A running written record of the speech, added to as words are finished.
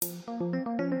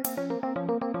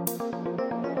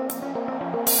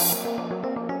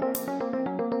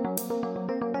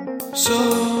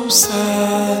so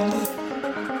sad,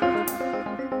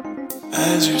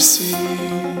 as you see.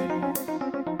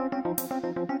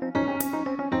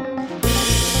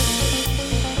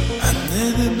 I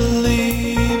never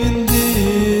believe in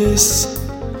this.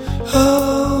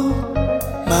 Oh,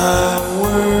 my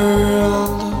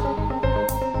world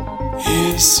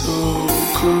is so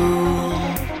cruel.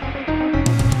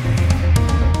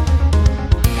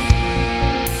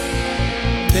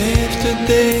 Day after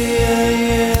day I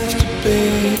have to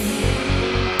pay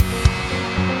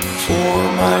for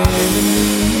my enemy,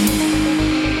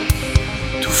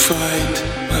 to fight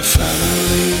my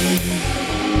family.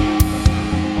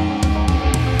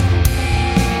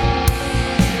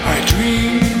 I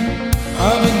dream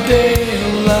of a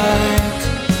daylight,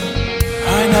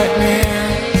 a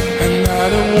nightmare,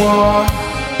 another war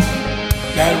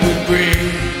that would bring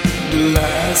the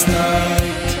last night.